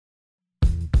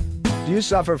Do you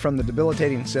suffer from the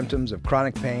debilitating symptoms of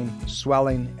chronic pain,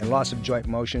 swelling, and loss of joint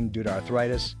motion due to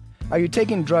arthritis? Are you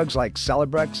taking drugs like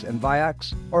Celebrex and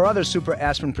Vioxx or other super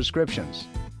aspirin prescriptions?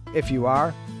 If you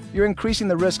are, you're increasing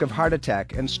the risk of heart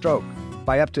attack and stroke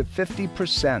by up to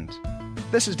 50%.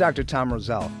 This is Dr. Tom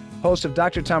Roselle, host of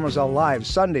Dr. Tom Roselle Live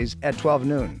Sundays at 12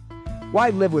 noon. Why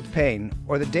live with pain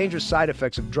or the dangerous side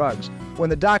effects of drugs when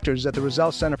the doctors at the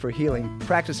Roselle Center for Healing,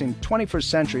 practicing 21st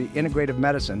century integrative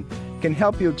medicine, can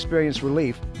help you experience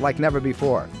relief like never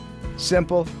before?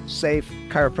 Simple, safe,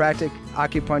 chiropractic,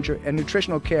 acupuncture, and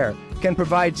nutritional care can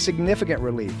provide significant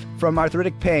relief from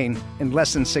arthritic pain in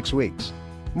less than 6 weeks.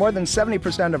 More than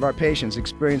 70% of our patients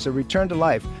experience a return to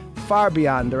life far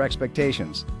beyond their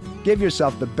expectations. Give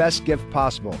yourself the best gift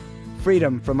possible,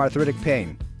 freedom from arthritic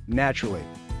pain, naturally.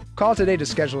 Call today to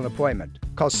schedule an appointment.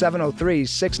 Call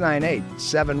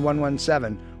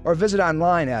 703-698-7117 or visit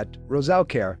online at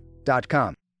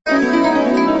rosellecare.com.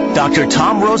 Dr.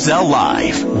 Tom Roselle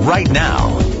Live, right now,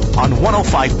 on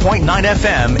 105.9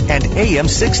 FM and AM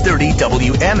 630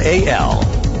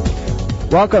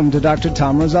 WMAL. Welcome to Dr.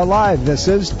 Tom Roselle Live. This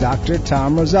is Dr.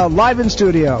 Tom Roselle live in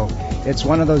studio. It's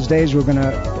one of those days we're going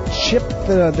to shift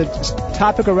the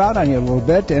topic around on you a little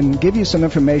bit and give you some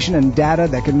information and data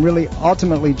that can really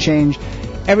ultimately change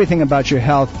everything about your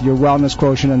health, your wellness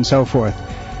quotient, and so forth.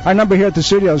 Our number here at the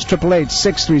studio is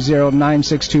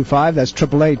 888-630-9625. That's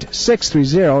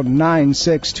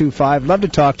 888-630-9625. Love to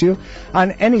talk to you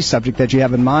on any subject that you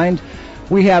have in mind.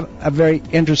 We have a very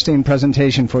interesting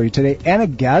presentation for you today and a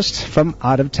guest from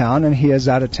out of town, and he is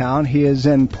out of town. He is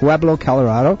in Pueblo,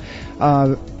 Colorado.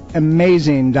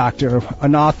 Amazing doctor,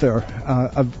 an author,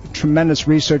 a tremendous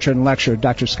researcher and lecturer,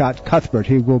 Dr. Scott Cuthbert.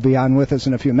 He will be on with us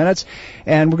in a few minutes,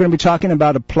 and we're going to be talking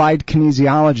about applied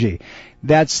kinesiology.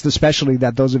 That's the specialty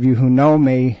that those of you who know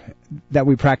me, that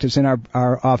we practice in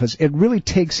our office. It really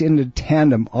takes into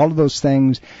tandem all of those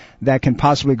things that can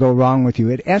possibly go wrong with you.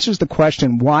 It answers the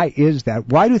question, why is that?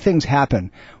 Why do things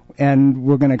happen? And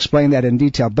we're going to explain that in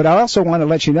detail. But I also want to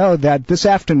let you know that this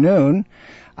afternoon,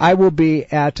 I will be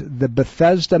at the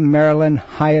Bethesda, Maryland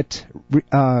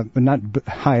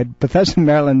Bethesda,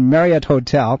 Maryland Marriott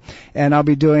Hotel, and I'll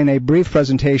be doing a brief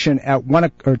presentation at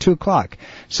 1 or 2 o'clock.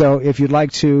 So if you'd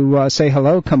like to say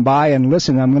hello, come by and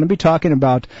listen. I'm going to be talking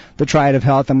about the triad of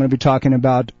health. I'm going to be talking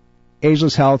about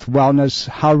ageless health, wellness,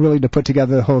 how really to put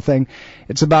together the whole thing.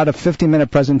 It's about a 50-minute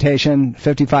presentation,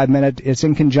 55-minute. It's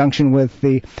in conjunction with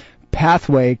the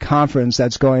Pathway conference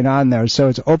that's going on there. So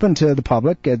it's open to the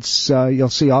public. It's you'll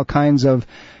see all kinds of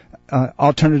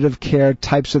alternative care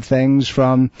types of things,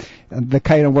 from the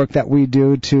kind of work that we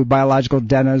do to biological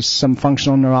dentists, some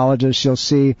functional neurologists. You'll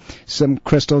see some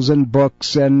crystals and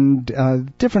books and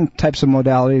different types of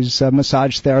modalities,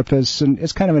 massage therapists, and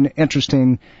it's kind of an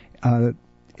interesting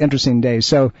day.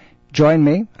 So join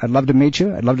me. I'd love to meet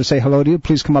you. I'd love to say hello to you.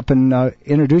 Please come up and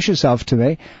introduce yourself to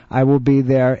me. I will be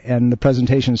there, and the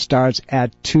presentation starts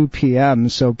at 2 p.m.,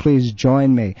 so please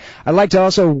join me. I'd like to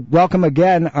also welcome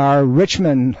again our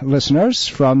Richmond listeners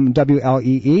from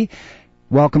WLEE.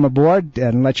 Welcome aboard,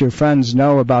 and let your friends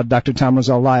know about Dr. Tom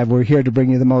Roselle Live. We're here to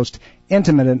bring you the most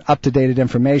intimate and up-to-date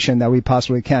information that we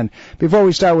possibly can. Before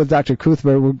we start with Dr.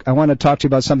 Cuthbert, I want to talk to you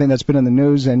about something that's been in the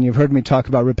news, and you've heard me talk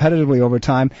about repetitively over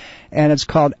time, and it's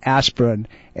called aspirin.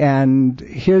 And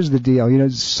here's the deal.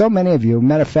 So many of you,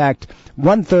 matter of fact,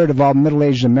 1/3 of all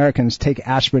middle-aged Americans take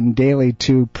aspirin daily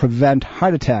to prevent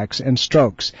heart attacks and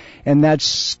strokes. And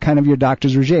that's kind of your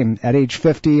doctor's regime. At age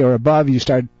 50 or above, you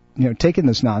start taking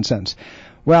this nonsense.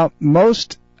 Well,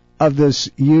 most of this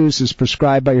use is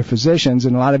prescribed by your physicians,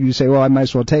 and a lot of you say, well, I might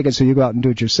as well take it, so you go out and do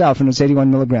it yourself, and it's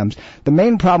 81 milligrams. The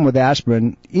main problem with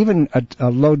aspirin, even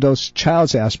a low-dose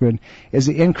child's aspirin, is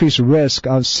the increased risk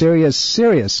of serious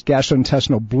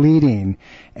gastrointestinal bleeding,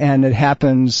 and it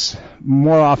happens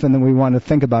more often than we want to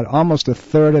think about. Almost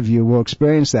 1/3 of you will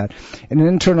experience that. And an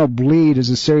internal bleed is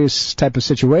a serious type of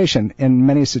situation in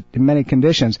many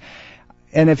conditions.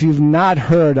 And if you've not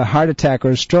heard a heart attack or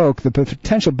a stroke, the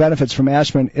potential benefits from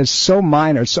aspirin is so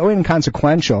minor, so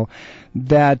inconsequential,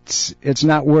 that it's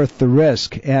not worth the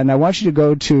risk. And I want you to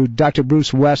go to Dr.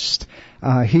 Bruce West.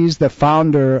 He's the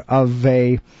founder of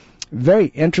a very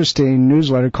interesting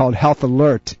newsletter called Health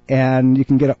Alert, and you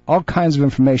can get all kinds of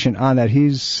information on that.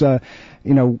 He's,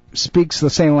 speaks the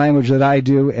same language that I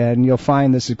do, and you'll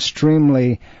find this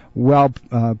extremely well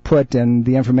put, and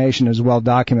the information is well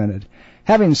documented.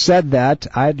 Having said that,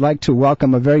 I'd like to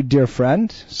welcome a very dear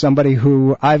friend, somebody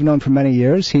who I've known for many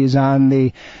years. He's on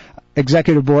the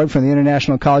executive board for the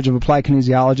International College of Applied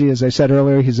Kinesiology. As I said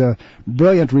earlier, he's a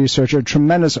brilliant researcher,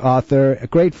 tremendous author, a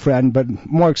great friend, but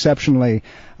more exceptionally,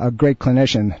 a great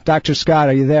clinician. Dr. Scott,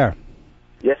 are you there?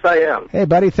 Yes, I am. Hey,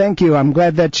 buddy, thank you. I'm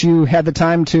glad that you had the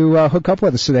time to hook up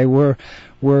with us today. We're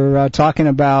talking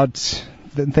about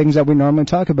the things that we normally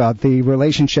talk about, the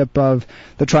relationship of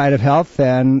the triad of health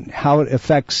and how it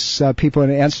affects people,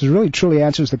 and it really truly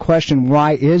answers the question,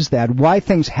 why is that? Why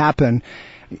things happen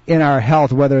in our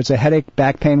health, whether it's a headache,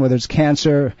 back pain, whether it's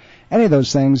cancer, any of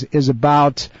those things, is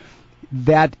about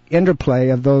that interplay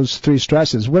of those three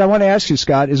stresses. What I want to ask you,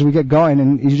 Scott, as we get going,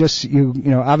 and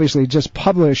you obviously just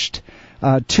published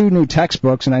 2 new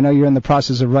textbooks, and I know you're in the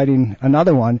process of writing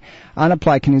another one on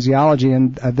applied kinesiology,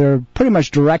 and they're pretty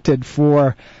much directed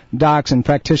for docs and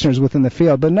practitioners within the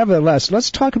field. But nevertheless,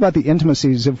 let's talk about the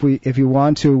intimacies, if you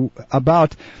want to,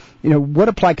 about what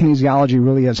applied kinesiology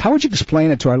really is. How would you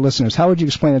explain it to our listeners? How would you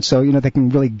explain it so they can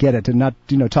really get it and not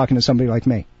talking to somebody like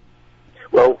me?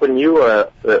 Well, when you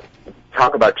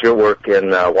talk about your work in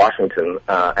Washington,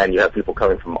 and you have people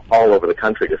coming from all over the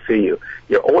country to see you,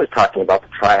 you're always talking about the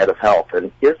triad of health.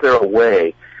 And is there a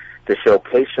way to show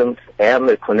patients and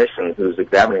the clinician who's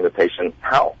examining the patient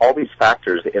how all these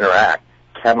factors interact,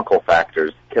 chemical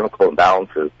factors, chemical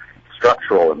imbalances,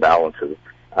 structural imbalances,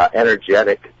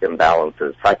 energetic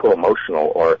imbalances,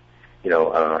 psycho-emotional, or,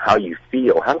 how you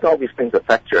feel? How do all these things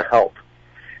affect your health?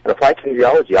 And applied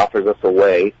kinesiology offers us a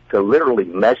way to literally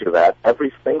measure that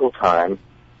every single time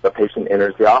the patient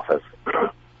enters the office.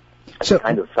 It's a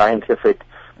kind of scientific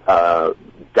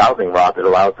dowsing rod that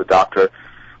allows the doctor,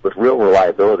 with real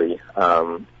reliability,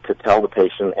 to tell the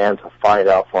patient and to find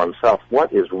out for himself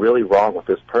what is really wrong with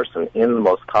this person in the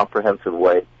most comprehensive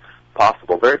way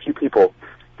possible. Very few people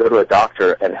go to a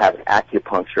doctor and have an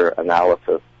acupuncture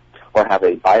analysis, or have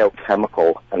a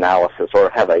biochemical analysis, or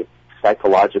have a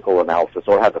psychological analysis,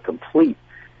 or have a complete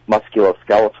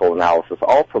musculoskeletal analysis,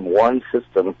 all from one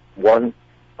system, one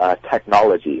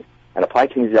technology. And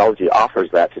applied kinesiology offers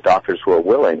that to doctors who are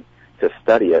willing to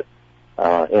study it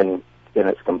in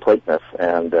its completeness.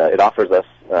 And it offers us,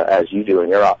 as you do in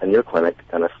your clinic,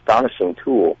 an astonishing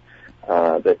tool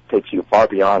that takes you far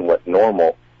beyond what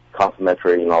normal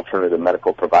complementary and alternative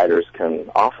medical providers can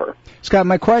offer. Scott,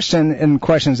 my question, and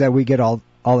questions that we get all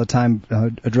the time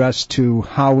addressed to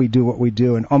how we do what we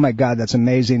do, and oh my God, that's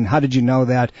amazing, how did you know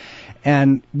that?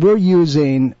 And we're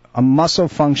using a muscle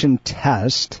function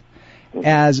test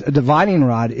as a dividing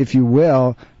rod, if you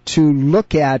will, to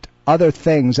look at other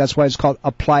things. That's why it's called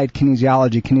applied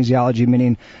kinesiology. Kinesiology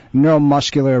meaning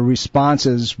neuromuscular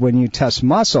responses when you test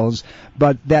muscles,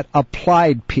 but that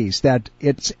applied piece, that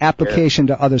its application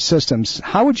to other systems.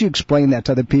 How would you explain that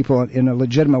to other people in a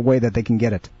legitimate way that they can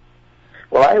get it?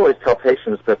 Well, I always tell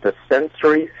patients that the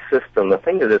sensory system, the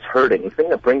thing that is hurting, the thing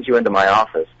that brings you into my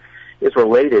office, is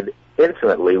related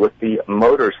intimately with the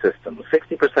motor system.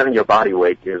 60% of your body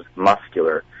weight is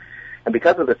muscular. And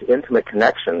because of this intimate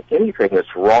connection, anything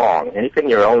that's wrong, anything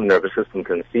your own nervous system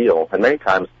can feel, and many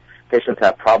times patients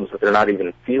have problems that they're not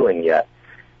even feeling yet,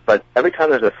 but every time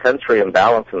there's a sensory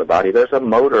imbalance in the body, there's a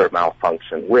motor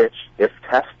malfunction, which, if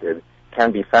tested,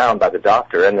 can be found by the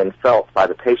doctor and then felt by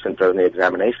the patient during the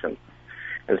examination.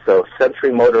 And so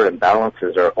sensory motor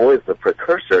imbalances are always the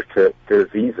precursor to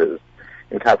diseases.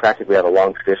 In chiropractic, we have a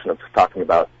long tradition of talking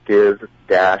about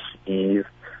dis-ease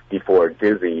before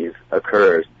disease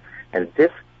occurs. And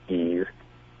dis-ease,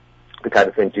 the kind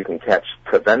of things you can catch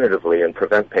preventatively and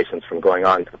prevent patients from going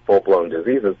on to full-blown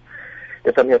diseases,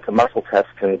 is something that the muscle test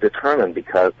can determine,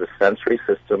 because the sensory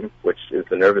system, which is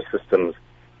the nervous system's,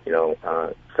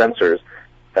 sensors,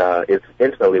 is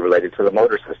intimately related to the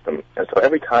motor system. And so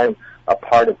every time a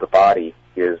part of the body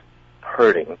is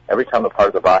hurting, every time a part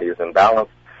of the body is imbalanced,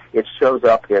 it shows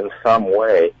up in some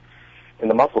way in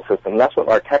the muscle system. And that's what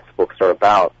our textbooks are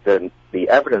about. The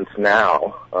evidence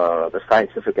now, the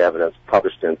scientific evidence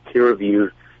published in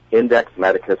peer-reviewed, index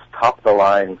medicus,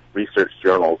 top-of-the-line research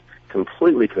journals,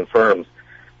 completely confirms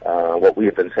what we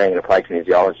have been saying in applied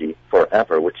kinesiology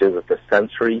forever, which is that the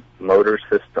sensory motor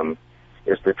system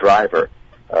is the driver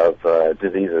of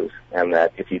diseases, and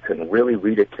that if you can really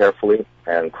read it carefully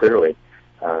and clearly,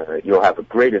 you'll have a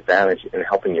great advantage in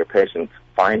helping your patients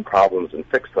find problems and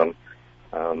fix them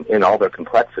in all their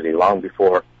complexity long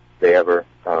before they ever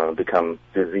become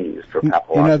diseased or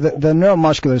pathological. The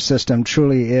neuromuscular system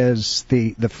truly is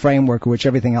the framework which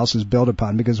everything else is built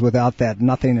upon, because without that,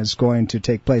 nothing is going to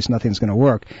take place, nothing's going to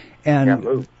work.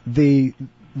 And the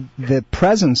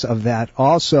presence of that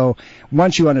also,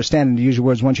 once you understand, and to use your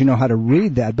words, once you know how to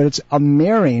read that, but it's a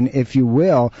mirroring, if you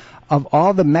will, of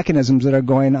all the mechanisms that are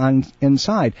going on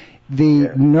inside.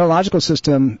 The neurological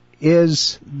system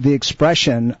is the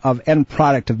expression of end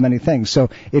product of many things.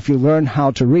 So if you learn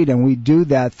how to read, and we do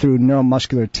that through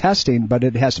neuromuscular testing, but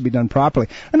it has to be done properly.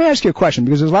 Let me ask you a question,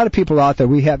 because there's a lot of people out there.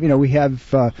 We have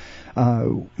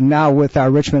Now with our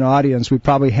Richmond audience, we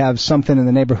probably have something in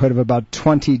the neighborhood of about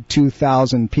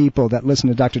 22,000 people that listen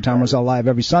to Dr. Tom Roselle Live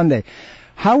every Sunday.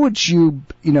 How would you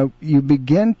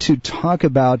begin to talk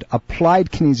about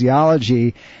applied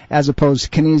kinesiology as opposed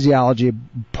to kinesiology,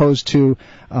 opposed to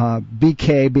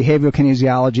BK, behavioral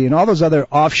kinesiology, and all those other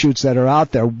offshoots that are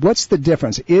out there? What's the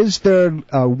difference? Is there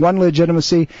one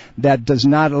legitimacy that does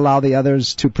not allow the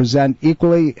others to present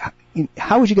equally?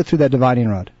 How would you get through that dividing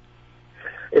road?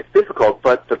 It's difficult,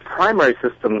 but the primary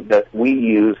system that we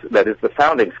use, that is the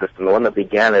founding system, the one that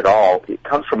began it all, it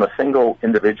comes from a single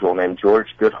individual named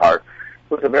George Goodhart,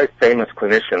 who was a very famous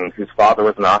clinician whose father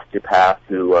was an osteopath,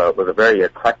 who was a very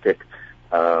eclectic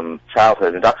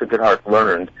childhood. And Dr. Goodhart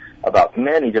learned about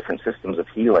many different systems of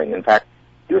healing. In fact,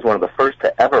 he was one of the first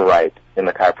to ever write in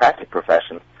the chiropractic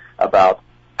profession about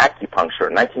acupuncture.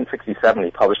 In 1967,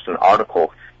 he published an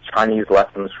article, Chinese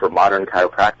Lessons for Modern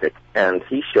Chiropractic, and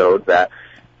he showed that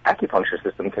acupuncture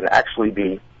system can actually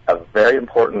be a very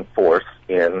important force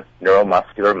in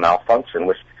neuromuscular malfunction,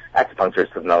 which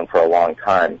acupuncturists have known for a long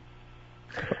time.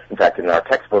 In fact, in our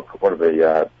textbook, one of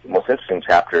the most interesting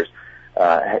chapters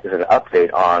is an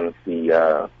update on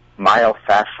the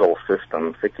myofascial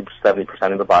system,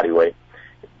 60-70% of the body weight,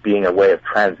 being a way of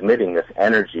transmitting this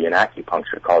energy in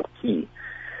acupuncture called qi.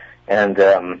 And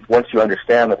once you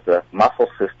understand that the muscle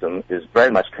system is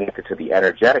very much connected to the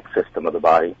energetic system of the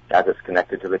body, as it's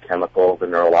connected to the chemical, the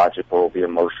neurological, the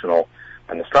emotional,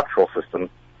 and the structural system,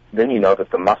 then you know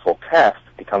that the muscle test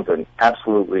becomes an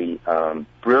absolutely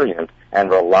brilliant and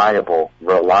reliable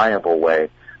way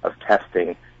of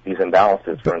testing these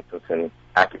imbalances, for instance, in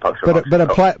acupuncture.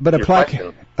 But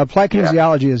applied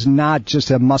kinesiology is not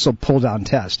just a muscle pull-down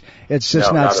test. It's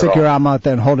just not stick your arm out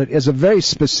there and hold it. It's a very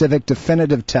specific,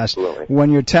 definitive test. Absolutely.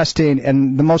 When you're testing,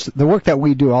 and the work that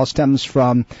we do all stems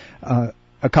from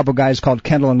a couple guys called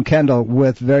Kendall and Kendall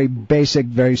with very basic,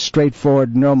 very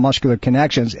straightforward neuromuscular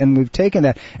connections, and we've taken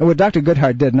that. And what Dr.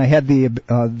 Goodhart did, and I had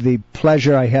the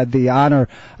pleasure, I had the honor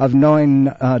of knowing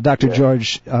Dr.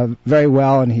 George very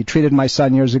well, and he treated my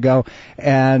son years ago,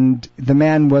 and the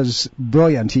man was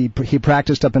brilliant. He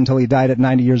practiced up until he died at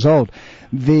 90 years old.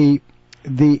 The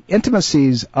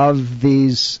intimacies of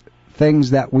these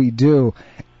things that we do,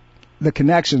 the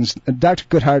connections, Dr.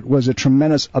 Goodhart was a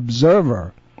tremendous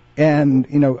observer. And,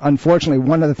 unfortunately,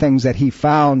 one of the things that he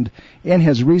found in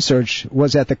his research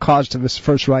was at the cost of his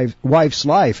first wife's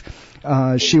life.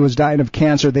 She was dying of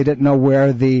cancer. They didn't know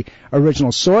where the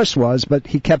original source was, but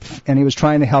he was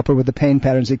trying to help her with the pain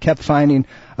patterns. He kept finding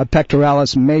a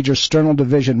pectoralis major sternal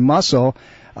division muscle,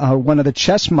 one of the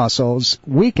chest muscles,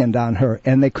 weakened on her,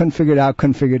 and they couldn't figure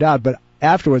it out. But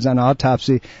afterwards, on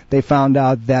autopsy, they found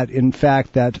out that, in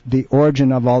fact, that the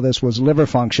origin of all this was liver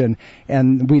function,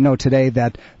 and we know today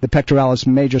that the pectoralis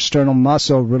major sternal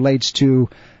muscle relates to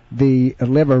the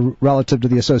liver relative to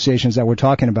the associations that we're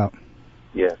talking about.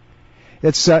 Yes.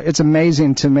 It's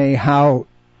amazing to me how,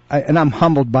 and I'm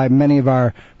humbled by many of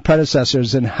our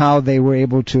predecessors and how they were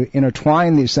able to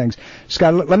intertwine these things.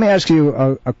 Scott, let me ask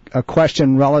you a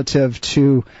question relative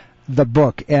to the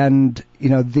book, and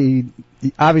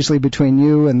obviously between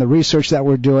you and the research that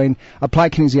we're doing,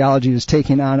 applied kinesiology is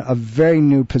taking on a very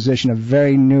new position, a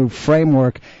very new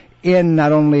framework in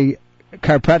not only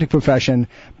chiropractic profession,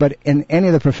 but in any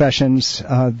of the professions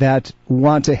that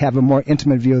want to have a more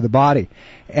intimate view of the body.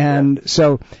 And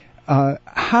so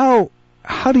how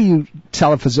do you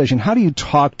tell a physician, how do you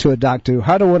talk to a doctor,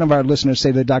 how do one of our listeners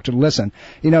say to the doctor, listen,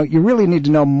 you really need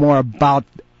to know more about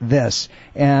this,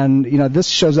 and this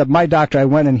shows up. My doctor, I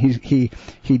went and he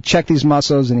checked these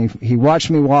muscles, and he watched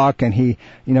me walk, and he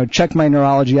checked my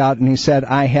neurology out, and he said,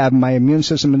 I have my immune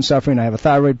system been suffering, I have a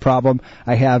thyroid problem,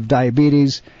 I have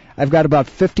diabetes. I've got about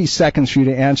 50 seconds for you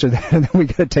to answer that, and then we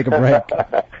got to take a break.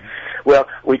 Well,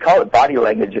 we call it body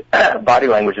language in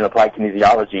applied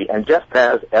kinesiology, and just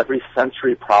as every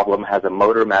sensory problem has a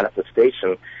motor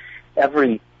manifestation,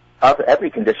 every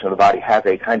condition of the body has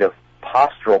a kind of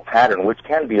postural pattern which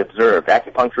can be observed.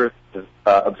 Acupuncturists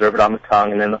observe it on the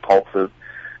tongue and in the pulses.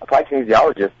 Applied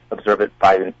kinesiologists observe it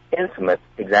by an intimate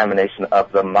examination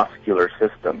of the muscular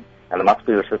system. And the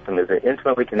muscular system is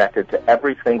intimately connected to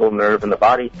every single nerve in the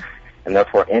body, and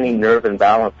therefore any nerve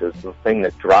imbalances, the thing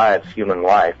that drives human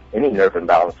life, any nerve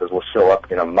imbalances will show up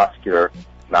in a muscular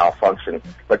malfunction.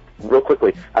 But real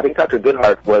quickly, I think Dr.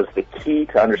 Goodhart was the key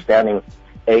to understanding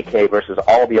AK versus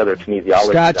all the other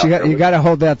kinesiology. Scott, you got to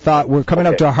hold that thought. We're coming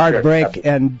up to a hard break,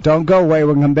 and don't go away.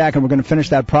 We're going to come back, and we're going to finish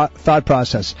that thought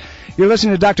process. You're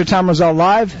listening to Dr. Tom Roselle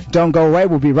Live. Don't go away.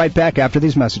 We'll be right back after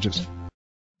these messages.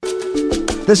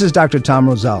 This is Dr. Tom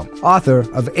Roselle, author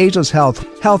of Ageless Health.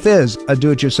 Health is a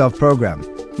do-it-yourself program.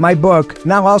 My book,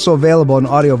 now also available in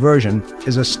audio version,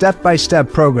 is a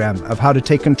step-by-step program of how to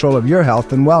take control of your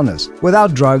health and wellness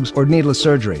without drugs or needless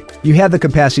surgery. You have the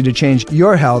capacity to change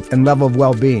your health and level of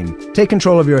well-being. Take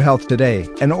control of your health today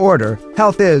and order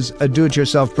Health Is a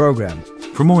Do-It-Yourself program.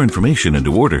 For more information and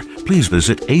to order, please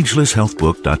visit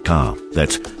agelesshealthbook.com.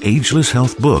 That's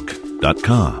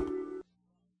agelesshealthbook.com.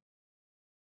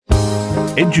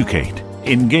 Educate,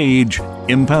 engage,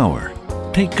 empower.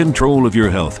 Take control of your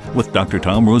health with Dr.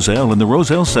 Tom Roselle and the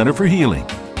Roselle Center for Healing.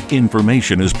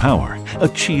 Information is power.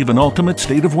 Achieve an ultimate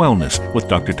state of wellness with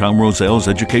Dr. Tom Roselle's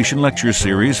Education Lecture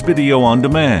Series video on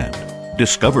demand.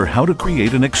 Discover how to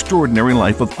create an extraordinary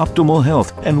life of optimal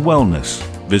health and wellness.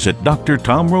 Visit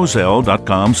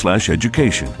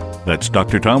drtomroselle.com/education. That's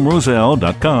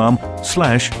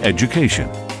drtomroselle.com/education.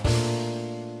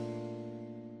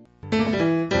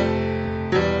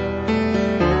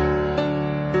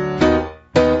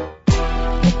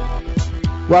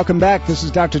 Welcome back. This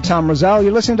is Dr. Tom Roselle.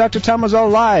 You're listening to Dr. Tom Roselle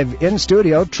live in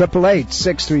studio,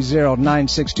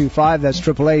 888-630-9625. That's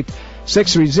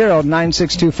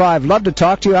 888-630-9625. Love to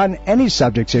talk to you on any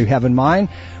subjects you have in mind.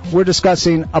 We're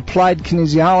discussing applied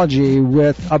kinesiology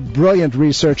with a brilliant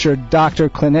researcher, doctor,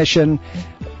 clinician,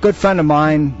 good friend of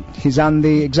mine. He's on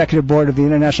the executive board of the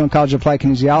International College of Applied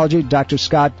Kinesiology, Dr.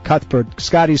 Scott Cuthbert.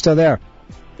 Scott, are you still there?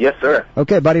 Yes, sir.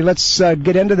 Okay, buddy, let's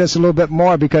get into this a little bit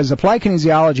more, because applied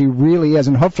kinesiology really is,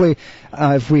 and hopefully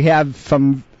if we have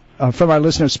from our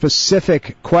listeners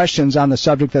specific questions on the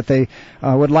subject that they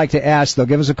would like to ask, they'll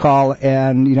give us a call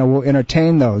and we'll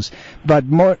entertain those. But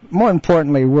more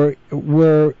importantly,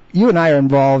 you and I are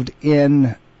involved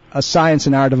in a science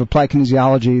and art of applied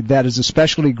kinesiology that is a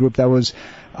specialty group that was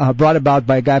brought about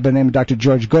by a guy by the name of Dr.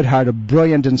 George Goodhart, a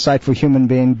brilliant, insightful human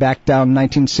being. Back down in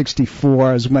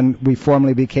 1964 is when we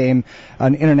formally became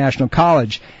an international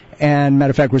college. And matter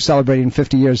of fact, we're celebrating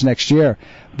 50 years next year.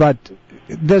 But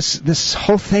this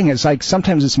whole thing is like,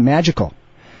 sometimes it's magical.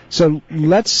 So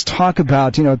let's talk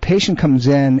about, a patient comes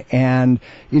in and,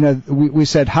 we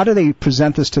said, how do they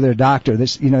present this to their doctor?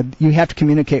 This, you have to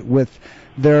communicate with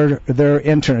their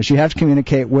internist. You have to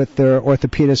communicate with their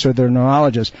orthopedist or their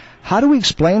neurologist. How do we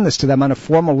explain this to them on a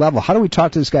formal level? How do we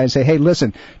talk to this guy and say, hey,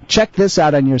 listen, check this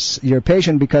out on your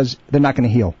patient, because they're not going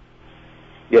to heal?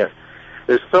 Yes.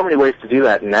 There's so many ways to do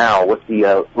that now with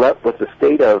the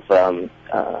state of the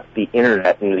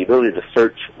internet and the ability to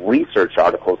search research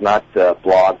articles, not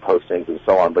blog postings and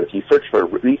so on. But if you search for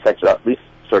research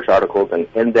articles and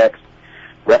indexed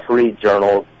refereed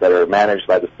journals that are managed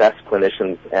by the best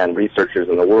clinicians and researchers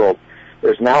in the world,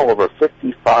 there's now over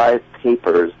 55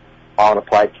 papers on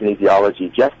applied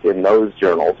kinesiology just in those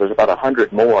journals. There's about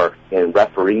 100 more in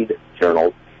refereed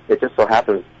journals. It just so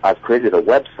happens I've created a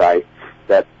website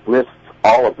that lists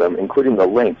all of them, including the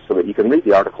links, so that you can read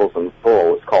the articles in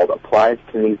full. It's called Applied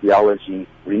Kinesiology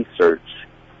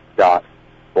Research.com.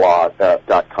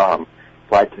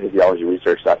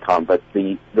 AppliedKinesiologyResearch.com. But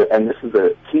and this is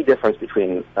the key difference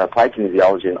between applied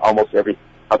kinesiology and almost every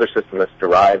other system that's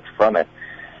derived from it.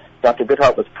 Dr.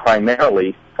 Goodhart was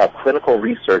primarily a clinical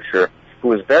researcher who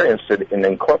was very interested in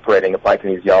incorporating applied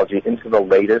kinesiology into the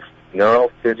latest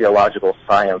neurophysiological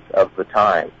science of the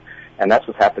time. And that's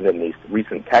what's happened in these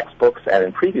recent textbooks and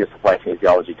in previous applied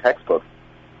kinesiology textbooks.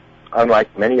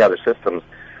 Unlike many other systems,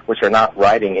 which are not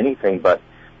writing anything but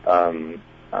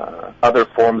other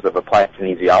forms of applied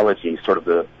kinesiology, sort of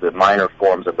the minor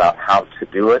forms about how to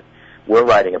do it, we're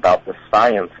writing about the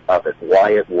science of it, why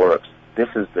it works. This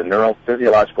is the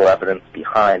neurophysiological evidence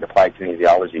behind applied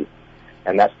kinesiology,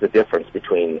 and that's the difference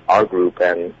between our group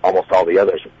and almost all the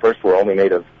others. First, we're only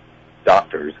made of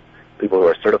doctors, people who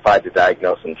are certified to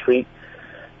diagnose and treat,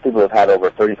 people who have had over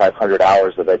 3,500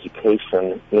 hours of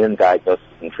education in diagnosis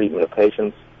and treatment of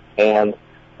patients, and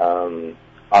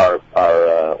our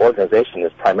organization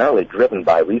is primarily driven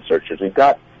by researchers. We've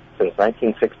got, since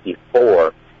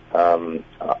 1964,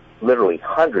 literally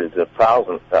hundreds and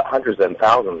thousands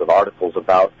of articles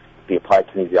about the applied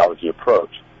kinesiology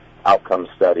approach, outcome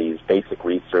studies, basic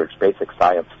research, basic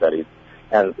science studies.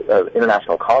 And the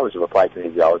International College of Applied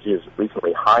Kinesiology has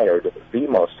recently hired the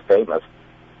most famous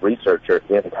researcher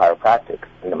in chiropractic,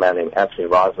 a man named Anthony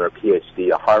Rosner,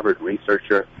 Ph.D., a Harvard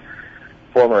researcher,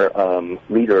 former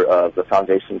leader of the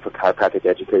Foundation for Chiropractic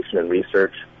Education and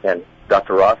Research. And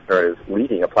Dr. Rosner is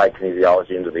leading applied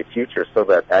kinesiology into the future so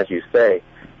that, as you say,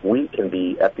 we can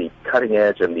be at the cutting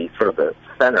edge and the sort of the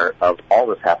center of all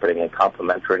that's happening in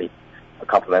complementary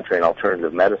and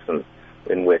alternative medicine,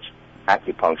 in which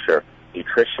acupuncture,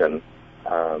 nutrition,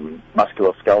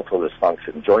 musculoskeletal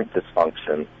dysfunction, joint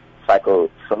dysfunction,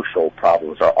 psychosocial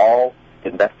problems are all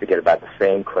investigated by the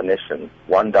same clinician.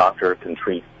 One doctor can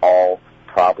treat all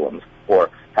problems. therefore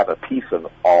have a piece of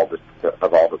all the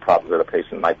problems that a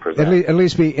patient might present. At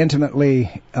least be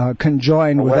intimately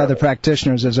conjoined with other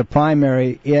practitioners as a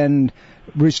primary in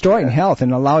restoring health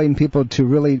and allowing people to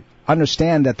really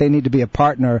understand that they need to be a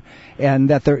partner and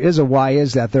that there is a why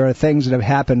is that. There are things that have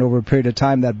happened over a period of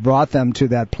time that brought them to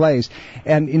that place.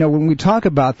 And, when we talk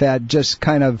about that just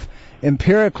kind of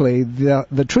empirically,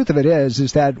 the truth of it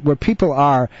is that where people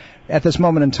are at this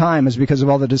moment in time is because of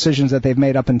all the decisions that they've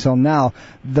made up until now.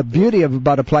 The beauty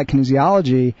about applied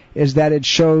kinesiology is that it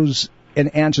shows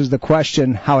and answers the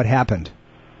question how it happened.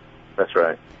 That's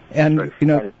right. And, That's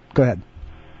right. Go ahead.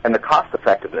 And the cost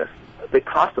effectiveness,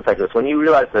 when you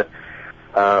realize that,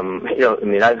 in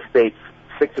the United States,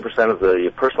 60% of the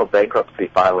personal bankruptcy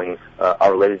filings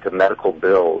are related to medical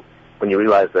bills. When you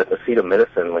realize that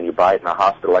acetaminophen, when you buy it in a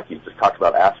hospital, like you just talked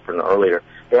about aspirin earlier,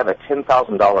 they have a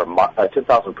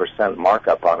 $10,000%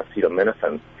 markup on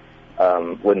acetaminophen.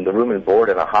 When the room and board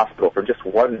in a hospital for just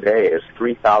one day is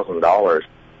 $3,000.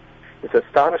 It's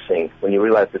astonishing when you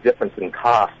realize the difference in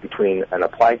cost between an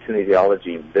applied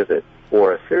kinesiology visit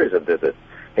or a series of visits.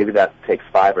 Maybe that takes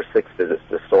 5 or 6 visits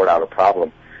to sort out a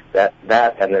problem. That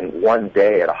and then one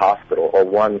day at a hospital or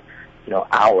one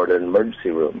hour at an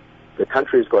emergency room. The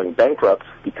country is going bankrupt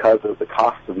because of the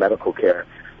cost of medical care,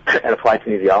 and applied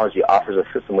kinesiology offers a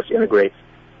system which integrates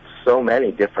so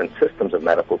many different systems of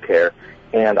medical care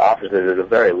and offers it at a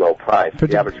very low price.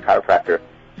 The average chiropractor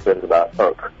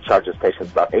charges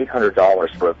patients about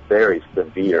 $800 for a very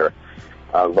severe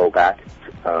low back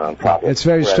problem. It's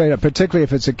very straight up, particularly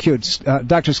if it's acute.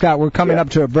 Dr. Scott, we're coming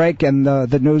up to a break and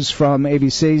the news from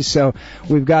ABC, so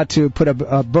we've got to put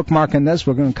a bookmark in this.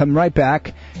 We're going to come right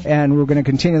back, and we're going to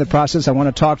continue the process. I want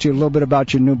to talk to you a little bit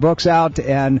about your new books out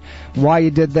and why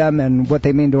you did them and what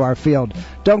they mean to our field.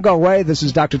 Don't go away. This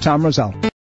is Dr. Tom Roselle.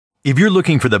 If you're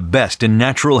looking for the best in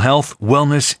natural health,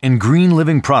 wellness, and green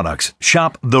living products,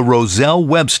 shop the Roselle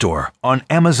Web Store on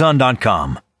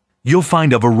Amazon.com. You'll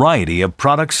find a variety of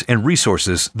products and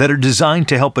resources that are designed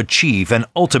to help achieve an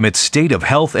ultimate state of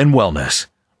health and wellness.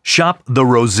 Shop the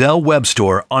Roselle Web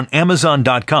Store on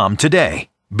Amazon.com today.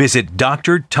 Visit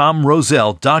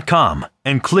drtomroselle.com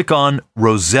and click on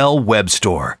Roselle Web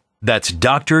Store. That's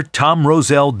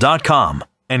drtomroselle.com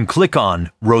and click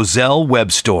on Roselle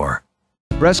Web Store.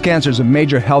 Breast cancer is a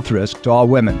major health risk to all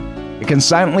women. It can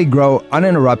silently grow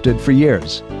uninterrupted for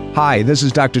years. Hi, this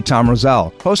is Dr. Tom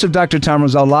Roselle, host of Dr. Tom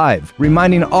Roselle Live,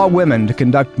 reminding all women to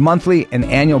conduct monthly and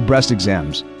annual breast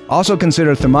exams. Also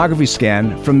consider a thermography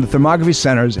scan from the thermography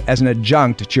centers as an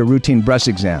adjunct to your routine breast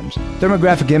exams.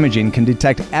 Thermographic imaging can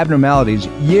detect abnormalities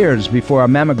years before a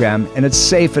mammogram, and it's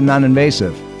safe and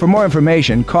non-invasive. For more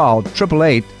information, call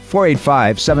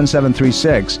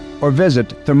 888-485-7736 or visit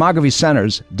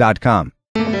thermographycenters.com.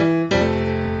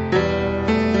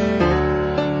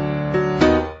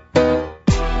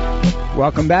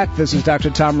 Welcome back. This is Dr.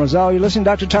 Tom Roselle. You're listening to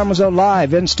Dr. Tom Roselle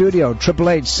live in studio,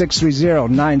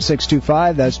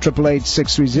 888-630-9625. That's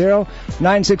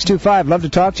 888-630-9625. Love to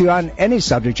talk to you on any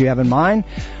subject you have in mind.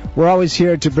 We're always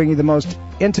here to bring you the most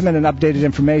intimate and updated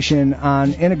information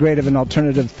on integrative and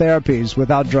alternative therapies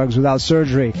without drugs, without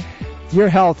surgery. Your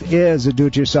Health is a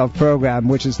do-it-yourself program,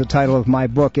 which is the title of my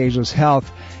book, Ageless Health.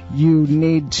 You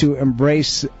need to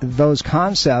embrace those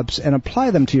concepts and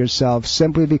apply them to yourself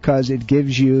simply because it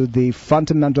gives you the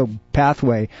fundamental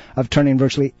pathway of turning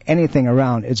virtually anything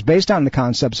around. It's based on the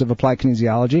concepts of applied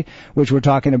kinesiology, which we're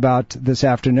talking about this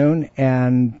afternoon,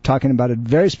 and talking about it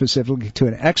very specifically to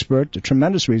an expert, a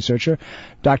tremendous researcher,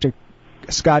 Dr.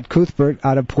 Scott Cuthbert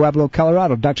out of Pueblo,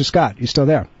 Colorado. Dr. Scott, you still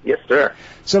there? Yes, sir.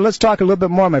 So let's talk a little bit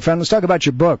more, my friend. Let's talk about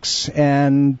your books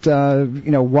and,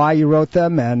 why you wrote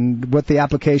them and what the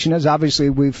application is. Obviously,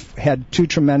 we've had three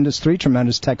tremendous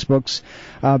textbooks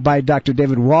by Dr.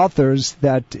 David Walthers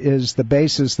that is the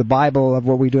basis, the Bible of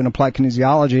what we do in applied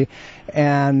kinesiology.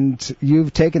 And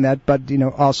you've taken that, but,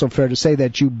 also fair to say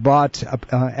that you bought,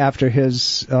 after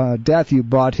his death, you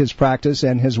bought his practice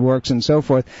and his works and so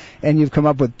forth. And you've come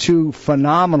up with 2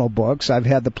 phenomenal books. I've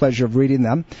had the pleasure of reading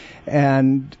them.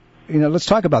 And, let's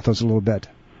talk about those a little bit.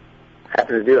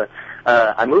 Happy to do it.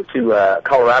 I moved to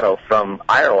Colorado from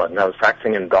Ireland. I was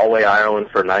practicing in Galway, Ireland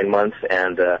for 9 months,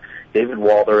 and David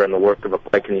Walther and the work of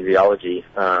applied kinesiology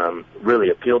really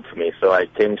appealed to me. So I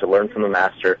came to learn from the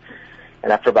master.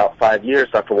 And after about 5 years,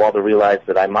 Dr. Walther realized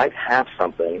that I might have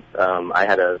something.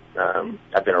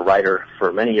 I've been a writer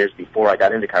for many years before I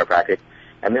got into chiropractic,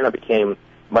 and then I became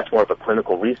much more of a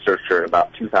clinical researcher in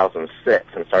about 2006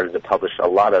 and started to publish a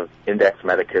lot of index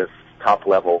medicus,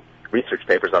 top-level research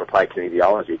papers on applied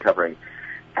kinesiology covering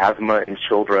asthma in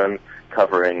children,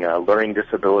 covering learning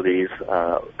disabilities,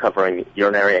 covering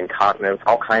urinary incontinence,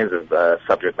 all kinds of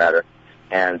subject matter.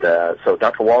 And so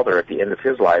Dr. Walder, at the end of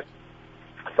his life,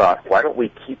 thought, why don't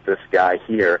we keep this guy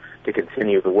here to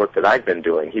continue the work that I've been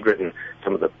doing? He'd written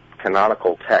some of the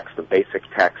canonical texts, the basic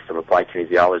texts of applied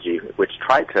kinesiology, which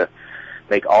tried to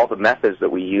make all the methods that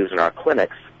we use in our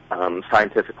clinics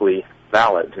scientifically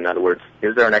valid. In other words,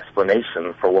 is there an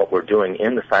explanation for what we're doing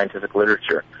in the scientific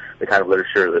literature, the kind of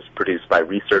literature that's produced by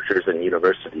researchers in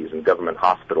universities and government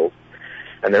hospitals?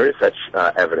 And there is such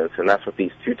evidence, and that's what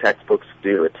these two textbooks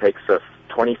do. It takes us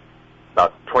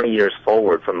about 20 years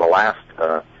forward from the last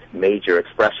major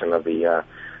expression of the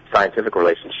scientific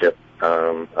relationship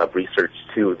of research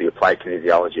to the applied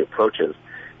kinesiology approaches.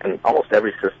 And almost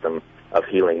every system of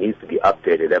healing needs to be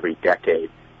updated every decade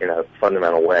in a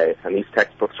fundamental way. And these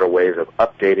textbooks are ways of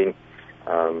updating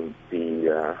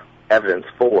the evidence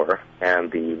for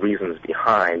and the reasons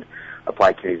behind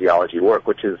applied kinesiology work,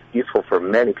 which is useful for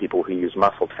many people who use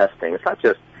muscle testing. It's not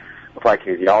just applied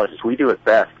kinesiologists. We do it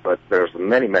best, but there's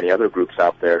many, many other groups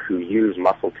out there who use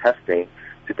muscle testing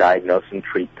to diagnose and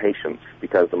treat patients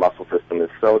because the muscle system is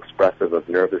so expressive of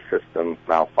nervous system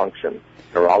malfunction.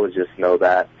 Neurologists know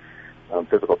that.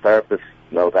 Physical therapists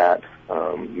know that.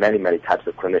 Many, many types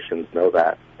of clinicians know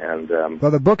that. And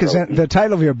well, the book is the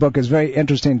title of your book is very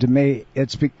interesting to me.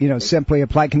 It's simply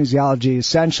Applied Kinesiology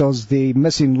Essentials: The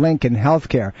Missing Link in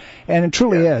Healthcare, and it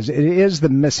truly is. It is the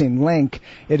missing link.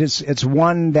 It's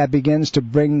one that begins to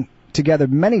bring together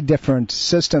many different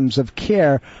systems of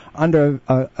care under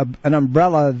an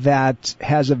umbrella that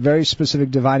has a very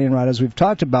specific dividing rod, as we've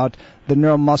talked about, the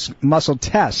neuromuscle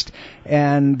test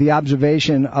and the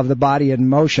observation of the body in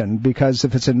motion, because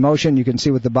if it's in motion, you can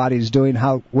see what the body is doing,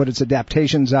 what its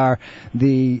adaptations are,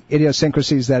 the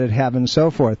idiosyncrasies that it have, and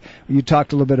so forth. You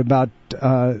talked a little bit about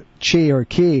chi or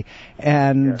ki,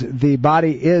 and the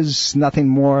body is nothing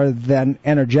more than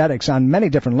energetics on many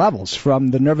different levels, from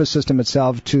the nervous system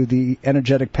itself to the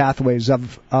energetic pathways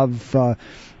of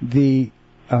the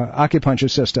acupuncture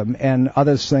system and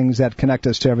other things that connect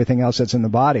us to everything else that's in the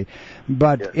body.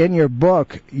 But in your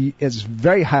book, it's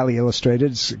very highly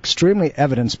illustrated. It's extremely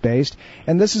evidence-based.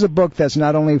 And this is a book that's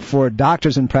not only for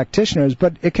doctors and practitioners,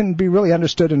 but it can be really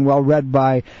understood and well read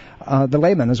by the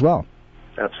layman as well.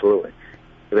 Absolutely.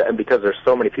 And because there's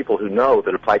so many people who know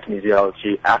that applied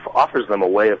kinesiology offers them a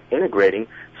way of integrating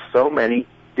so many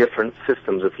different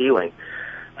systems of healing.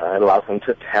 It allows them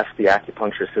to test the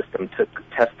acupuncture system, to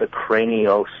test the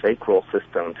craniosacral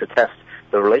system, to test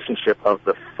the relationship of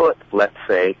the foot, let's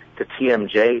say, to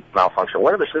TMJ malfunction.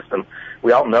 Whatever system,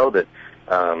 we all know that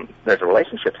there's a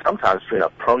relationship sometimes between a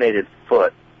pronated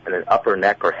foot and an upper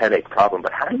neck or headache problem.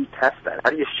 But how do you test that? How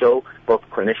do you show both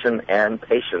clinician and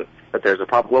patient that there's a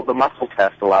problem? Well, the muscle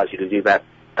test allows you to do that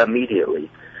immediately.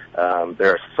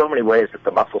 There are so many ways that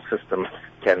the muscle system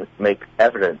can make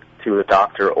evident to a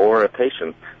doctor or a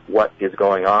patient what is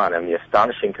going on, and the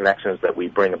astonishing connections that we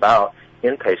bring about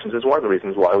in patients is one of the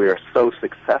reasons why we are so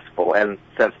successful. And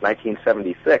since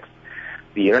 1976,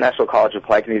 the International College of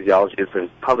Applied Kinesiology has been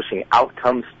publishing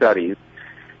outcome studies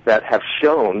that have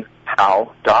shown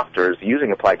how doctors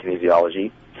using applied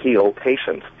kinesiology heal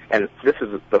patients. And this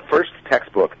is the first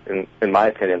textbook, in my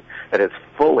opinion, that has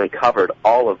fully covered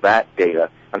all of that data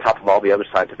on top of all the other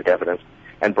scientific evidence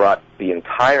and brought the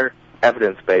entire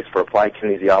evidence base for applied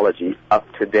kinesiology up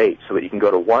to date, so that you can go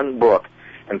to one book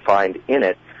and find in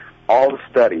it all the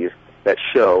studies that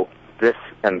show this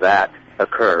and that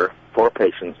occur for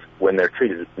patients when they're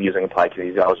treated using applied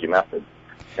kinesiology methods.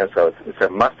 And so it's a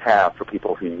must-have for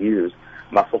people who use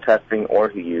muscle testing or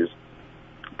who use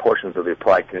portions of the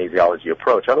applied kinesiology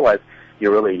approach. Otherwise,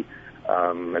 you're really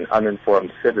an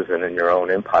uninformed citizen in your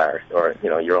own empire or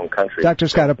your own country. Dr.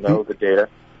 Scott, know the data,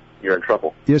 you're in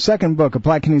trouble. Your second book,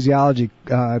 Applied Kinesiology,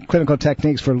 Clinical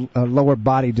Techniques for Lower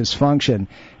Body Dysfunction,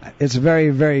 it's a very,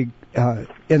 very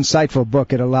insightful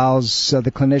book. It allows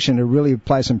the clinician to really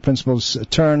apply some principles,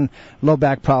 turn low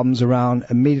back problems around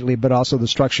immediately, but also the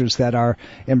structures that are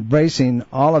embracing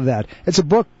all of that. It's a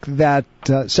book that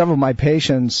several of my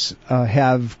patients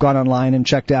have gone online and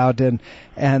checked out,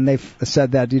 and they've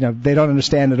said that they don't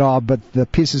understand it all, but the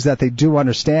pieces that they do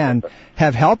understand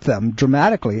have helped them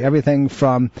dramatically. Everything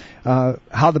from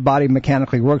how the body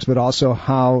mechanically works, but also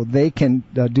how they can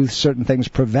do certain things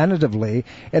preventatively.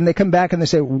 And they come back and they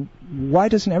say, why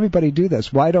doesn't everybody do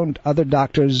this? Why don't other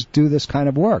doctors do this kind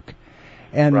of work?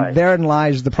 And therein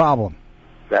lies the problem.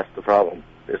 That's the problem.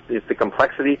 It's the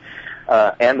complexity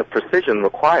and the precision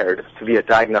required to be a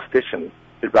diagnostician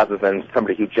rather than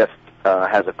somebody who just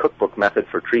has a cookbook method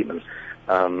for treatment.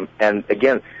 And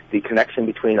again, the connection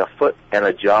between a foot and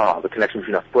a jaw, the connection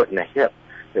between a foot and a hip,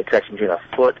 the connection between a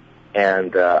foot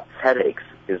and headaches,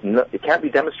 it can't be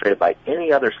demonstrated by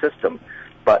any other system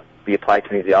but the applied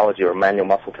kinesiology or manual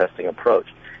muscle testing approach.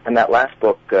 And that last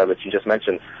book that you just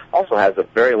mentioned also has a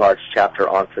very large chapter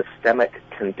on systemic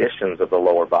conditions of the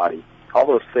lower body. All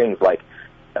those things like,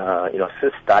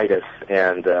 cystitis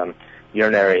and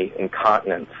urinary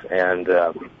incontinence and,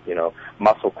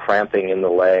 muscle cramping in the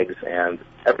legs and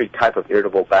every type of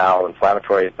irritable bowel,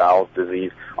 inflammatory bowel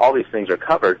disease. All these things are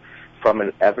covered from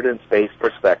an evidence-based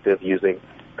perspective using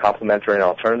complementary and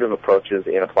alternative approaches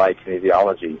in applied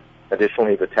kinesiology.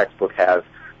 Additionally, the textbook has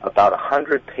about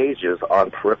 100 pages on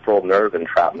peripheral nerve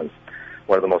entrapments,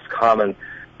 one of the most common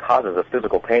causes of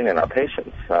physical pain in our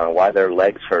patients, why their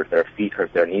legs hurt, their feet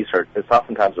hurt, their knees hurt. It's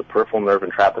oftentimes a peripheral nerve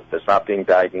entrapment that's not being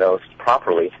diagnosed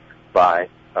properly by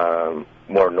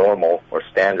more normal or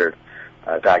standard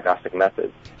diagnostic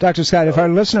methods. Dr. Scott, if our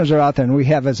listeners are out there, and we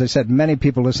have, as I said, many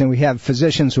people listening, we have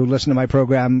physicians who listen to my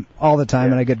program all the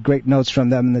time, and I get great notes from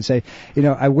them, and they say,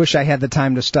 I wish I had the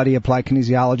time to study applied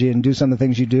kinesiology and do some of the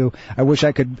things you do. I wish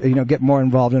I could, get more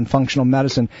involved in functional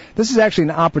medicine. This is actually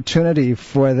an opportunity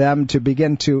for them to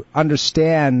begin to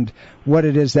understand what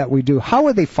it is that we do. How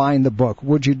would they find the book?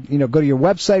 Would you, go to your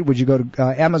website? Would you go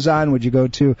to Amazon? Would you go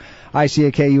to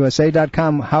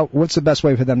ICAKUSA.com? What's the best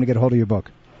way for them to get a hold of your book?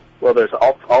 Well, there's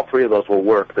all three of those will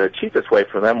work. The cheapest way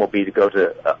for them will be to go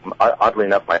to, oddly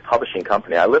enough, my publishing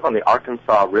company. I live on the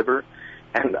Arkansas River,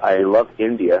 and I love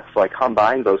India, so I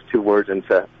combine those two words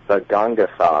into the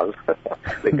Gangasas,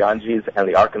 the Ganges and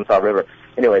the Arkansas River.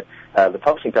 Anyway, the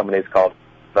publishing company is called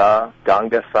The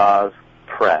Gangasas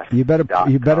Press. You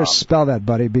better spell that,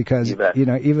 buddy, because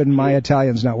even my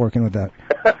Italian's not working with that.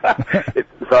 It's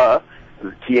the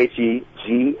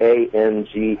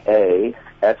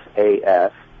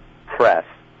TheGangasas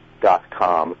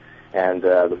press.com, and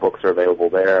the books are available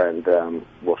there, and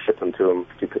we'll ship them to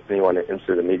anyone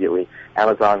interested immediately.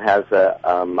 Amazon has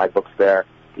my books there.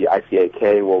 The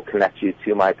ICAK will connect you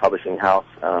to my publishing house,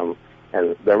 and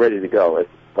they're ready to go. It's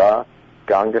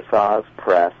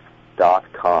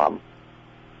thegangasaspress.com.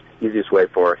 Easiest way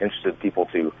for interested people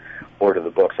to order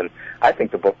the books, and I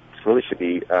think the books really should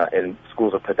be in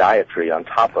schools of podiatry on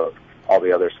top of all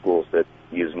the other schools that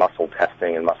use muscle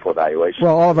testing and muscle evaluation.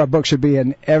 Well, all of our books should be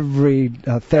in every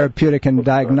therapeutic and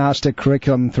diagnostic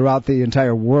curriculum throughout the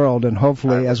entire world, and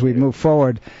hopefully as we move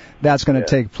forward, that's going to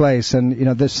take place. And,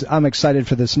 I'm excited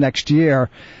for this next year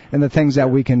and the things that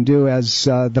we can do as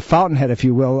the fountainhead, if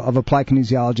you will, of Applied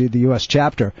Kinesiology, the U.S.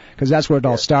 chapter, because that's where it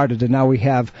all started. And now we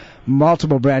have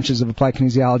multiple branches of Applied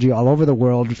Kinesiology all over the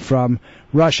world, from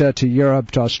Russia to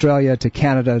Europe to Australia to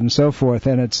Canada and so forth,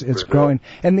 and it's growing.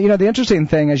 And, the interesting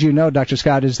thing, as you know, Dr.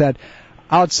 Scott, is that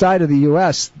outside of the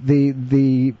U.S.,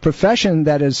 the profession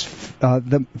that is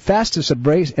the fastest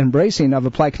embracing of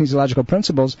applied kinesiological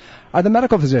principles are the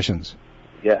medical physicians.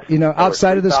 Yes.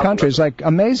 Outside of this country, it's like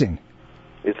amazing.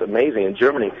 It's amazing. In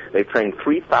Germany, they've trained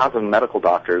 3,000 medical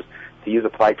doctors to use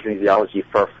applied kinesiology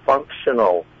for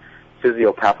functional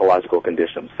physiopathological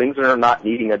conditions, things that are not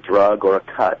needing a drug or a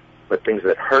cut, but things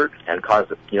that hurt and cause,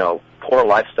 poor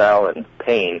lifestyle and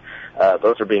pain.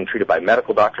 Those are being treated by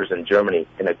medical doctors in Germany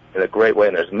in a great way,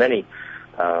 and there's many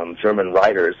German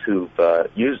writers who've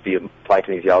used the applied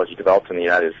kinesiology developed in the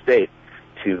United States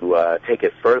to take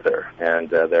it further,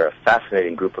 and they're a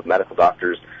fascinating group of medical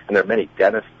doctors, and there are many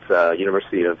dentists.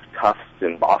 University of Tufts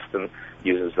in Boston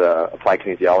uses applied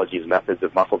kinesiology's methods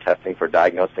of muscle testing for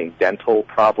diagnosing dental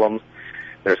problems.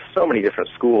 There's so many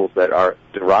different schools that are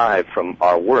derived from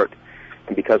our work,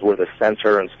 and because we're the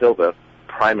center and still the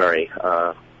primary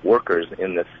workers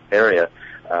in this area,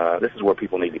 this is where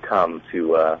people need to come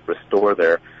to restore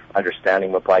their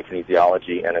understanding of applied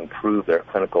kinesiology and improve their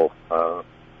clinical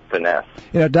finesse.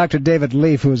 Dr. David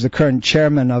Leaf, who is the current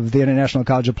chairman of the International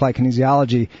College of Applied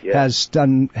Kinesiology,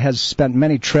 has spent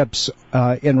many trips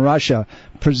in Russia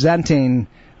presenting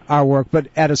our work, but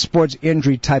at a sports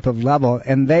injury type of level,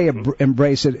 and they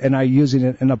embrace it and are using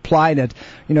it and applying it,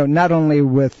 not only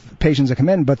with patients that come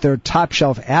in, but they're top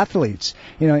shelf athletes.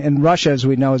 And Russia, as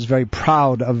we know, is very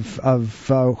proud of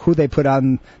who they put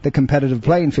on the competitive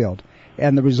playing field,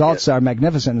 and the results are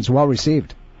magnificent. It's well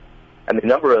received. And the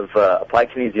number of applied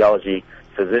kinesiology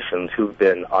physicians who've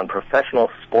been on professional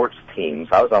sports teams.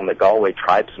 I was on the Galway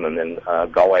Tribesmen in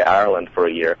Galway, Ireland for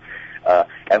a year.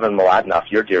 Evan Mladenoff,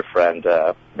 your dear friend,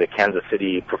 the Kansas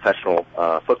City professional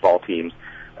football teams,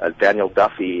 Daniel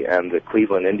Duffy and the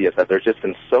Cleveland Indians. There's just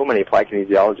been so many applied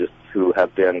kinesiologists who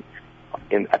have been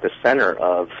at the center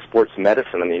of sports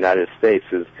medicine in the United States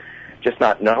is just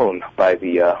not known by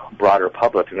the broader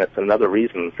public, and that's another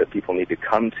reason that people need to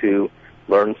come to,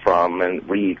 learn from, and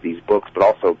read these books, but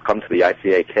also come to the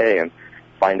ICAK and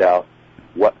find out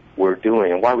what we're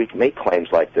doing and why we can make claims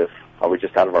like this. Are we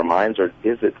just out of our minds, or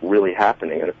is it really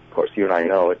happening? And of course, you and I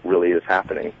know it really is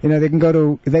happening. You know, they can go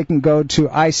to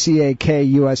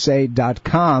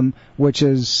ICAKUSA.com, which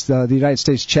is the United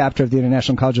States chapter of the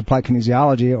International College of Applied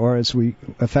Kinesiology, or as we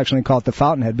affectionately call it, the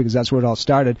Fountainhead, because that's where it all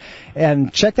started.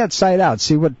 And check that site out.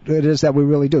 See what it is that we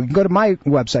really do. You can go to my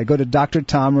website. Go to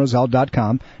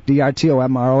drtomroselle.com,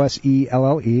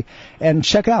 DRTOMROSELLE, and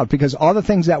check out, because all the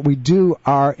things that we do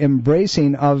are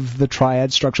embracing of the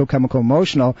triad, structural, chemical,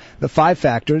 emotional, the 5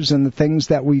 factors, and the things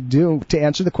that we do to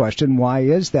answer the question, why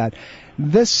is that?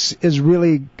 This is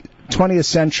really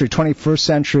 21st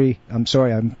century, I'm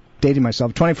sorry, I'm dating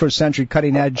myself, 21st century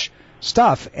cutting edge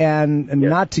stuff, and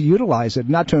not to utilize it,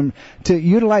 not to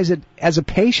utilize it as a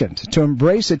patient, to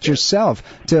embrace it yourself,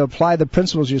 to apply the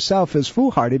principles yourself is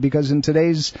foolhardy, because in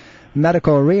today's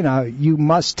medical arena, you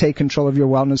must take control of your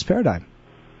wellness paradigm.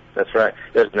 That's right.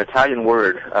 There's an Italian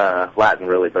word, Latin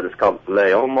really, but it's called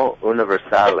l'uomo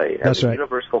universale. That's right. The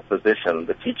universal physician,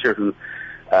 the teacher who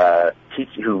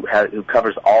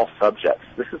covers all subjects.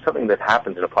 This is something that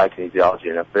happens in applied kinesiology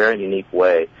in a very unique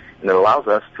way, and it allows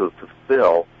us to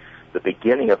fulfill the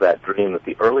beginning of that dream that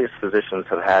the earliest physicians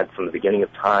have had from the beginning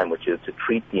of time, which is to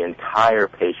treat the entire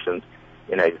patient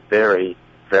in a very,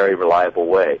 very reliable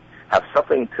way. Have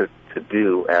something to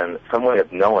do and some way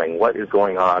of knowing what is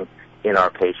going on in our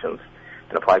patients.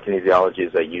 And applied kinesiology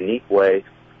is a unique way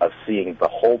of seeing the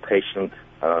whole patient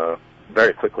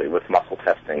very quickly with muscle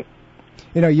testing.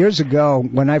 You know, years ago,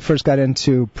 when I first got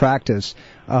into practice,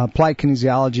 applied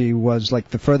kinesiology was like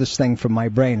the furthest thing from my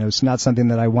brain. It was not something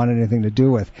that I wanted anything to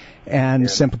do with. And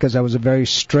simply because I was a very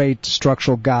straight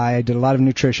structural guy, I did a lot of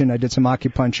nutrition, I did some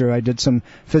acupuncture, I did some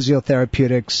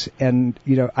physiotherapeutics, and,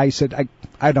 you know, I said,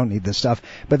 I don't need this stuff.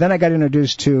 But then I got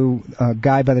introduced to a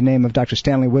guy by the name of Dr.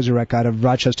 Stanley Wizarek out of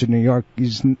Rochester, New York.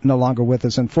 He's no longer with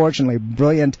us, unfortunately.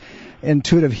 Brilliant,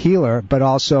 intuitive healer, but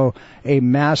also a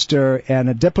master and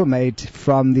a diplomate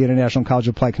from the International College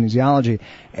of Applied Kinesiology.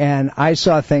 And I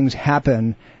saw things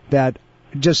happen that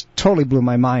just totally blew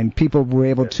my mind. People were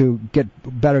able to get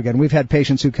better again. We've had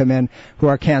patients who come in who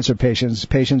are cancer patients,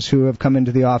 patients who have come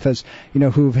into the office, you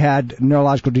know, who've had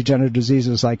neurological degenerative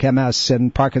diseases like MS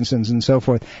and Parkinson's and so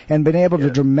forth, and been able to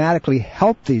dramatically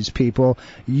help these people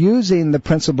using the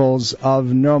principles of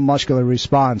neuromuscular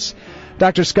response.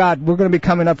 Dr. Scott, we're going to be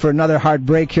coming up for another hard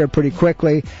break here pretty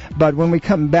quickly, but when we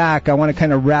come back, I want to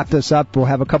kind of wrap this up. We'll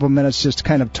have a couple minutes just to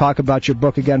kind of talk about your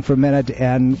book again for a minute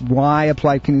and why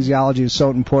applied kinesiology is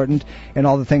so important and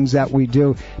all the things that we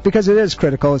do, because it is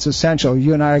critical, it's essential.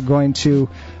 You and I are going to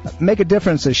make a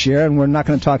difference this year, and we're not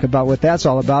going to talk about what that's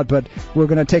all about, but we're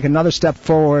going to take another step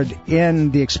forward in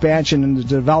the expansion and the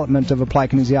development of applied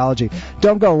kinesiology.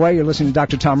 Don't go away. You're listening to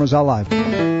Dr. Tom Roselle Live.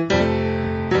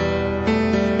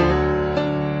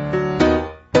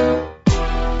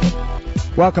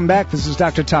 Welcome back. This is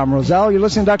Dr. Tom Roselle. You're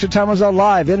listening to Dr. Tom Roselle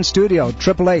live in studio,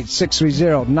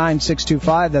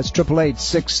 888-630-9625. That's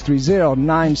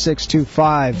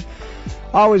 888-630-9625.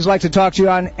 Always like to talk to you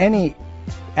on any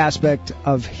aspect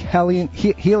of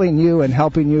healing you and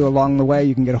helping you along the way.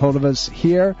 You can get a hold of us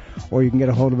here, or you can get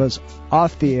a hold of us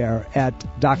off the air at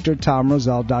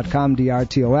drtomroselle.com,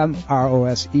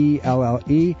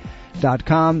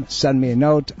 drtomroselle.com. Send me a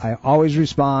note. I always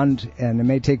respond, and it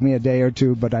may take me a day or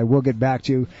two, but I will get back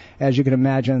to you. As you can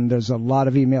imagine, there's a lot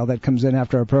of email that comes in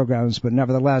after our programs, but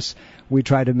nevertheless, we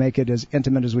try to make it as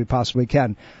intimate as we possibly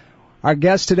can. Our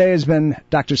guest today has been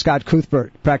Dr. Scott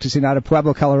Cuthbert, practicing out of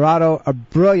Pueblo, Colorado, a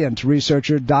brilliant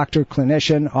researcher, doctor,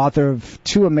 clinician, author of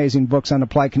 2 amazing books on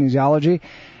applied kinesiology.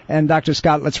 And Dr.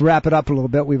 Scott, let's wrap it up a little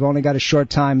bit. We've only got a short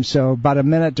time, so about a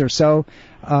minute or so.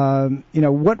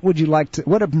 What would you like to?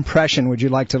 What impression would you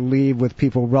like to leave with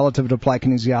people relative to applied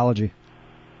kinesiology?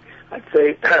 I'd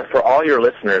say for all your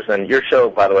listeners, and your show,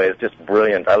 by the way, is just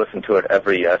brilliant. I listen to it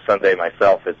every Sunday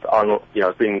myself. It's on,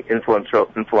 it's being influential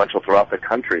throughout the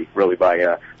country, really,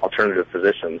 by alternative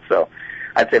physicians. So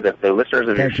I'd say that the listeners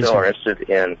of your show are interested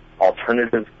in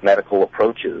alternative medical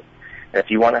approaches. And if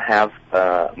you want to have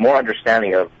more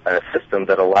understanding of a system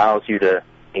that allows you to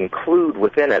include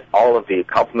within it all of the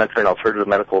complementary and alternative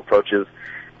medical approaches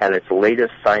and its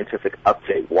latest scientific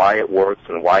update, why it works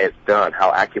and why it's done,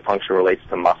 how acupuncture relates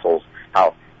to muscles,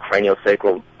 how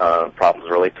craniosacral problems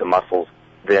relate to muscles,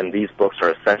 then these books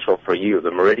are essential for you.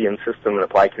 The Meridian System in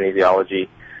Applied Kinesiology,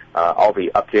 all the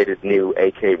updated new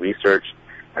AK research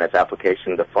and its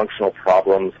application to functional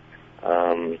problems,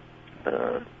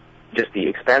 just the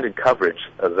expanded coverage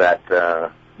of that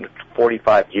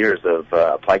 45 years of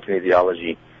applied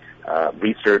kinesiology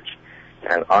research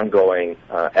and ongoing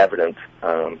evidence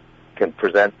can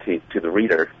present to the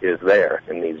reader is there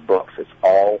in these books. It's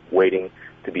all waiting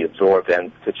to be absorbed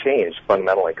and to change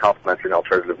fundamentally complementary and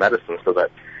alternative medicine so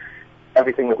that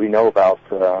everything that we know about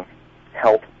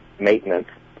health maintenance,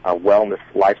 wellness,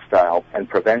 lifestyle, and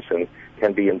prevention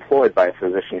can be employed by a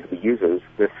physician who uses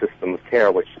this system of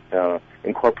care, which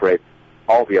incorporates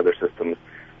all the other systems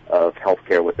of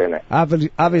healthcare within it.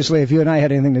 Obviously, if you and I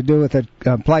had anything to do with it,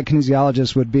 Applied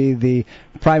Kinesiologist would be the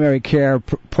primary care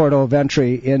portal of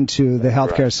entry into the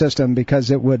healthcare system,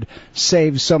 because it would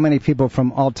save so many people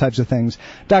from all types of things.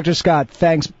 Dr. Scott,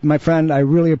 thanks, my friend. I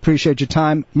really appreciate your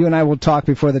time. You and I will talk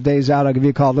before the day's out. I'll give you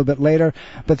a call a little bit later.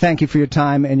 But thank you for your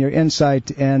time and your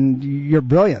insight and your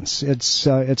brilliance. It's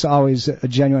always a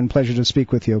genuine pleasure to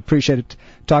speak with you. Appreciate it.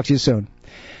 Talk to you soon.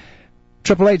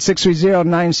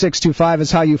 888-630-9625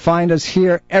 is how you find us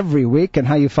here every week, and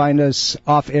how you find us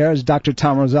off air is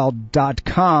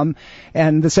drtomroselle.com.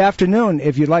 And this afternoon,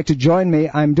 if you'd like to join me,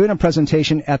 I'm doing a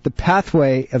presentation at the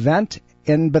Pathway event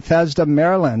in Bethesda,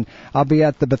 Maryland. I'll be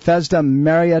at the Bethesda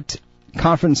Marriott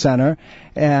Conference Center,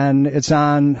 and it's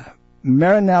on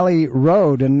Marinelli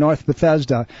Road in North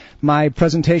Bethesda. My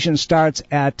presentation starts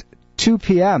at 2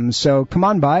 p.m., so come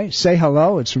on by, say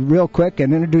hello. It's real quick,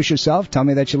 and introduce yourself. Tell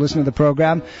me that you listen to the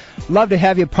program. Love to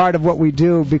have you part of what we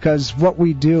do, because what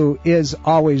we do is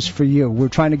always for you. We're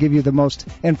trying to give you the most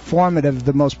informative,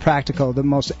 the most practical, the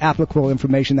most applicable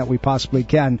information that we possibly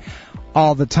can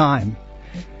all the time.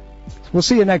 We'll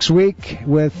see you next week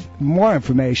with more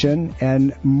information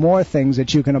and more things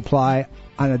that you can apply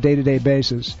on a day-to-day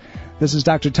basis. This is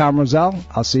Dr. Tom Roselle.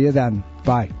 I'll see you then.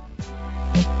 Bye.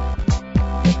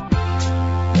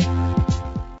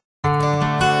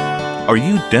 Are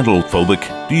you dental phobic?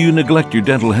 Do you neglect your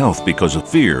dental health because of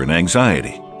fear and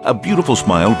anxiety? A beautiful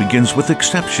smile begins with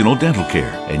exceptional dental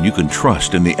care, and you can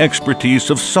trust in the expertise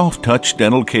of Soft Touch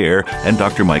Dental Care and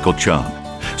Dr. Michael Chung.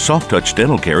 Soft Touch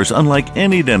Dental Care is unlike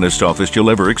any dentist office you'll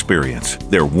ever experience.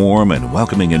 Their warm and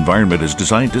welcoming environment is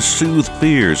designed to soothe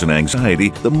fears and anxiety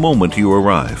the moment you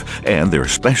arrive, and they're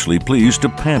especially pleased to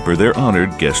pamper their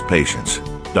honored guest patients.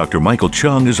 Dr. Michael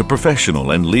Chung is a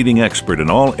professional and leading expert in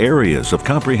all areas of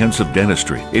comprehensive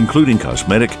dentistry, including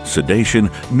cosmetic, sedation,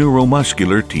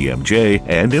 neuromuscular, TMJ,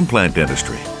 and implant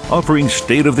dentistry. Offering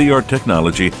state-of-the-art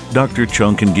technology, Dr.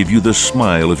 Chung can give you the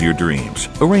smile of your dreams.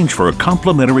 Arrange for a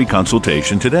complimentary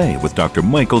consultation today with Dr.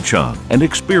 Michael Chung and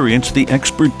experience the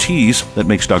expertise that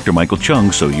makes Dr. Michael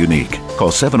Chung so unique.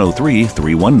 Call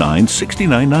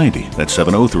 703-319-6990. That's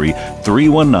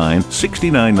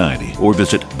 703-319-6990. Or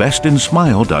visit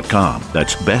bestinsmile.com.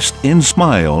 That's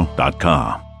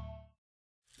bestinsmile.com.